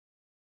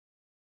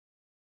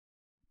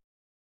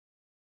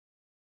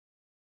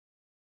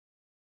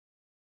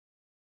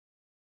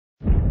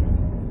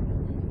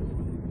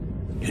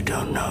You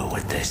don't know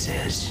what this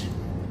is,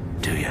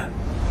 do you?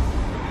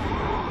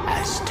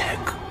 Aztec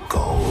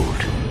gold.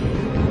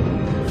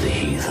 The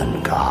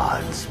heathen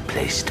gods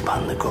placed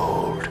upon the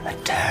gold a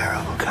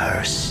terrible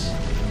curse.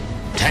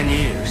 10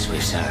 years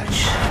we've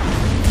searched.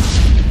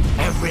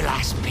 Every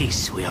last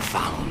piece we have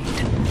found,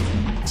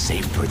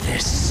 save for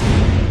this.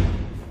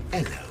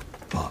 Hello,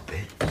 Poppy.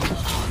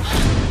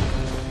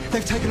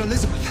 They've taken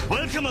Elizabeth.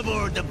 Welcome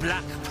aboard the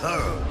Black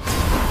Pearl.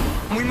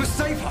 We must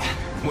save her.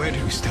 Where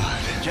do we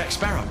start? Jack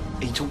Sparrow.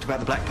 He talked about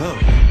the Black Pearl.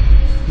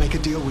 Make a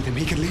deal with him.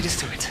 He could lead us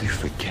to it. You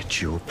forget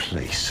your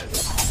place.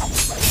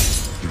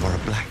 You are a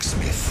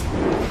blacksmith.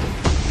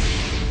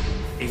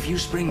 If you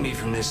spring me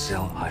from this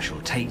cell, I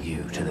shall take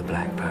you to the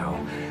Black Pearl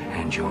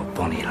and your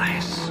bonny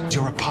lass.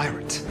 You're a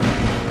pirate.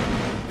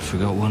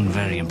 Forgot one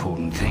very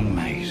important thing,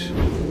 mate.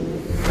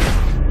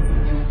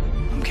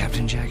 I'm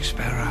Captain Jack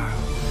Sparrow.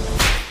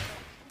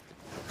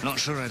 Not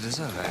sure I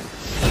deserve it.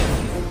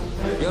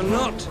 You're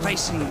not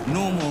facing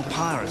normal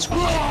pirates.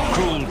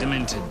 Cruel,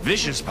 demented,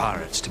 vicious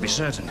pirates, to be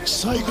certain.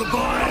 Say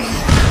goodbye!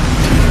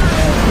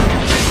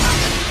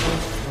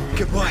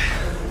 Goodbye.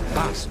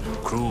 But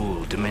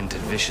cruel,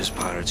 demented, vicious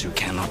pirates who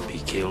cannot be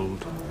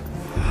killed.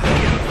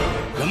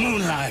 The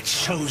moonlight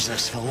shows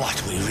us for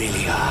what we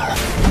really are.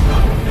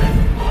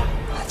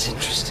 That's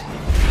interesting.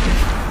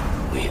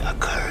 We are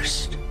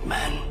cursed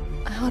men.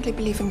 I hardly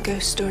believe in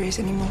ghost stories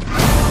anymore.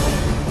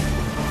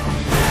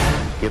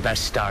 You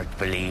best start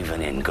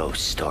believing in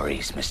ghost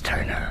stories, Miss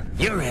Turner.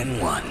 You're in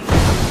one.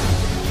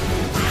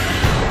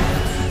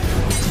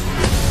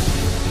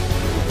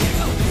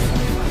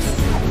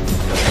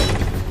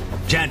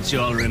 Gents, you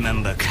all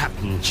remember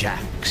Captain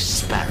Jack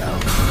Sparrow.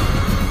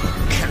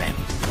 Kill him.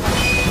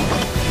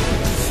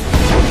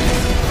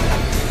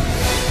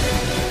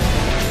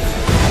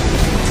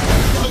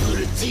 I'm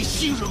gonna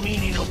teach you the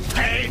meaning of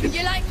pain.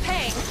 You like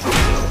pain?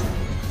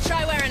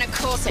 Try wearing a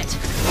corset.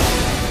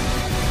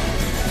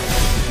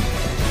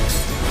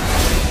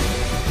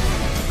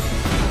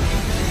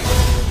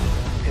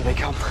 Here they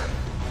come.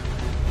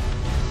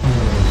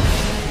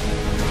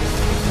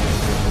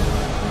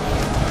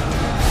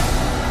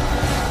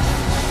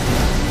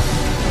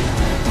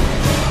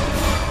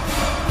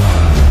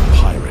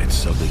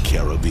 Pirates of the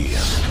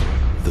Caribbean.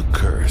 The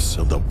Curse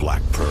of the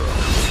Black Pearl.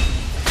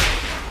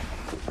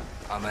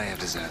 I may have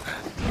deserved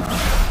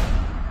that.